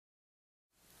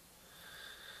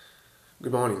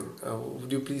Good morning.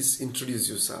 Would you please introduce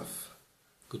yourself?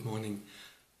 Good morning.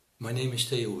 My name is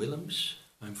Theo Willems.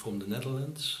 I'm from the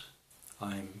Netherlands.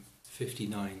 I'm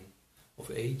 59 of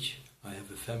age. I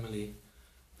have a family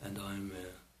and I'm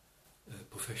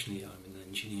professionally I'm an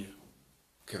engineer.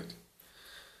 Good.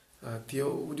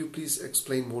 Theo, would you please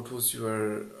explain what was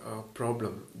your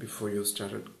problem before you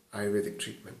started Ayurvedic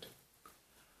treatment?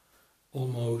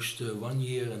 Almost 1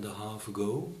 year and a half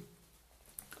ago,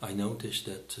 I noticed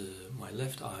that my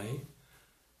left eye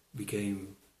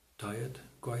became tired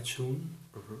quite soon.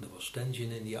 There was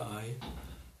tension in the eye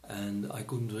and I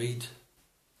couldn't read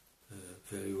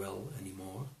very well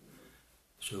anymore.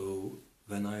 So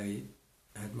when I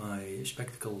had my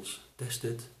spectacles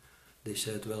tested, they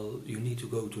said, well, you need to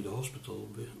go to the hospital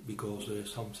because there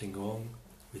is something wrong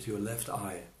with your left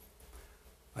eye.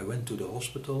 I went to the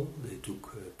hospital. They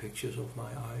took pictures of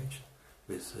my eyes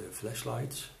with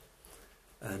flashlights,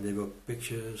 and they were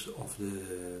pictures of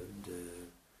the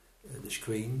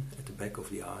screen at the back of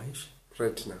the eyes.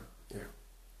 Retina, yeah.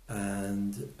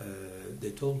 And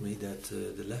they told me that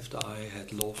the left eye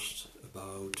had lost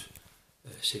about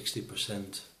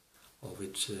 60% of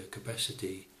its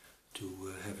capacity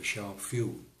to have a sharp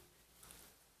view.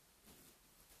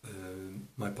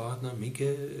 My partner,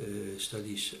 Mieke,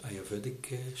 studies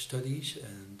Ayurvedic studies,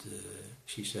 and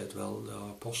she said, well, there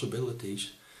are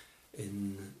possibilities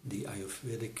in the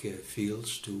Ayurvedic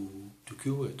fields to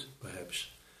cure it, perhaps.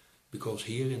 Because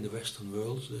here in the Western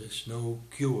world there is no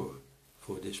cure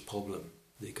for this problem.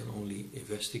 They can only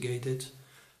investigate it,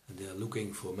 and they are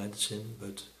looking for medicine,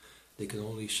 but they can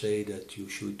only say that you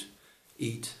should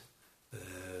eat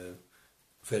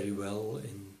very well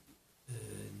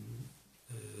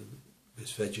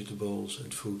with vegetables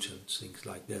and fruits and things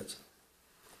like that.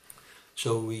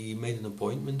 So we made an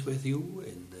appointment with you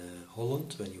in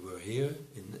Holland when you were here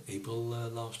in April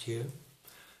last year,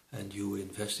 and you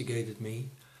investigated me,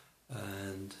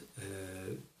 and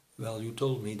well, you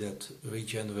told me that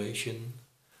regeneration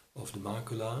of the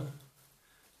macula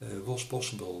was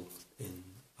possible in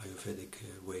Ayurvedic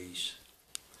ways.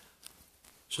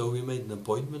 So we made an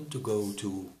appointment to go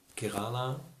to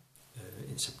Kerala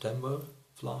in September of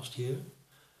last year,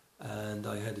 and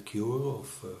I had a cure of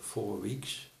 4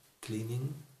 weeks,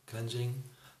 cleaning, cleansing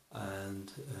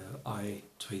and eye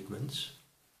treatments.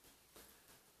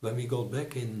 When we got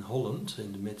back in Holland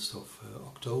in the midst of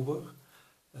October,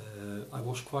 I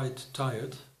was quite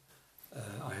tired.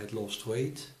 I had lost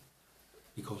weight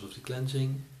because of the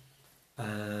cleansing,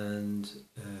 and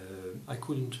I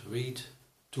couldn't read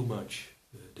too much.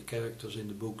 The characters in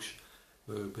the books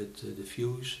were a bit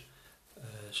diffuse,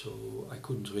 so I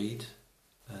couldn't read,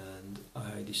 and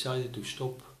I decided to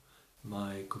stop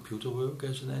my computer work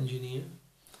as an engineer.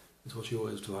 It was your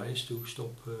advice to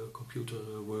stop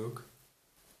computer work,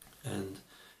 and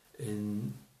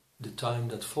in the time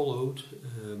that followed,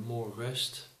 more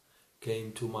rest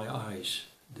came to my eyes.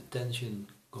 The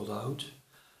tension got out,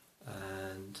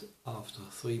 and after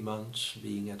 3 months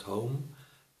being at home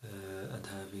and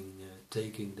having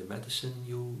taken the medicine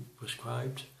you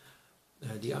prescribed,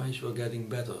 the eyes were getting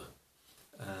better,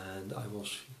 and I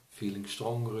was feeling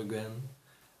stronger again.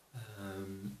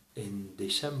 In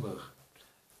December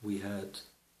we had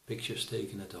pictures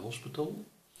taken at the hospital,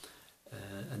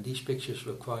 and these pictures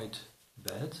were quite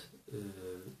bad.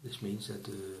 This means that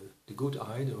the good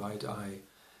eye, the right eye,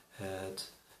 had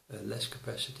less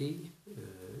capacity.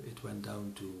 It went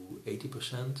down to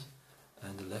 80%,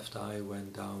 and the left eye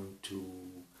went down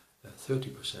to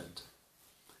 30%.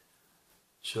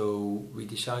 So we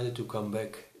decided to come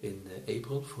back in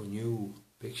April for new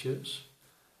pictures,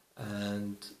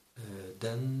 and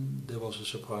then there was a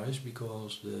surprise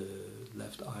because the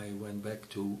left eye went back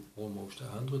to almost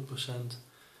 100%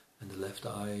 and the left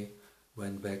eye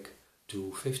went back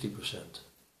to 50%.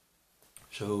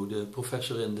 So the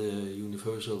professor in the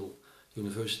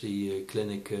university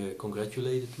clinic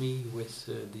congratulated me with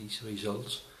these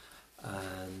results,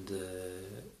 and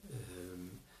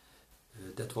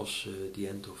that was the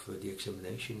end of the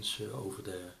examinations over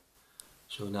there.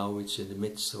 So now it's in the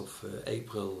midst of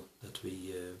April that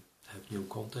we have new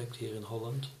contact here in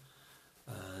Holland,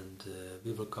 and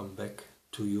we will come back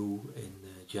to you in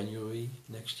January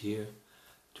next year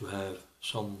to have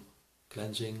some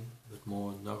cleansing but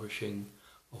more nourishing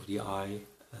of the eye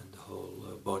and the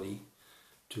whole body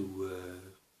to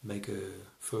make a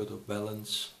further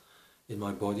balance in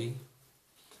my body,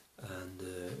 and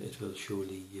it will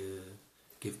surely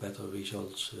give better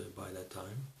results by that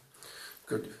time.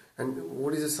 Good. And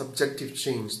what is the subjective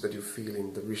change that you feel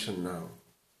in the vision now?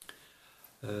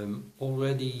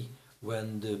 Already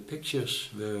when the pictures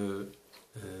were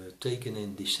taken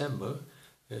in December,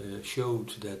 showed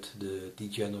that the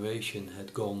degeneration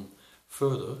had gone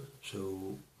further,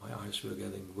 so my eyes were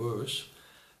getting worse,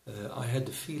 I had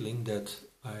the feeling that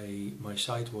my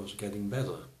sight was getting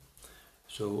better.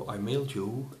 So I mailed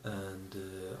you and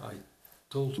I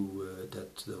told you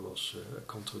that there was a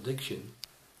contradiction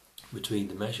between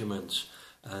the measurements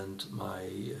and my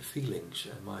feelings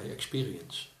and my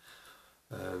experience.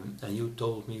 And you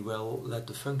told me, well, let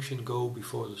the function go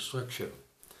before the structure.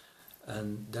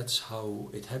 And that's how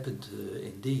it happened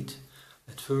indeed.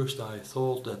 At first I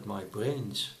thought that my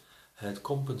brains had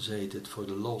compensated for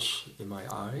the loss in my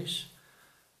eyes,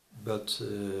 but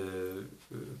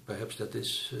perhaps that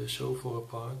is so for a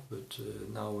part, but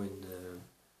now in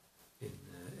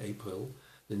April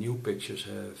the new pictures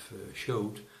have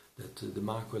showed that the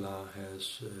macula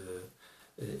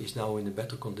is now in a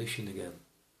better condition again.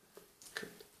 Good.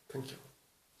 Thank you.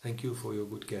 Thank you for your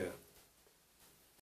good care.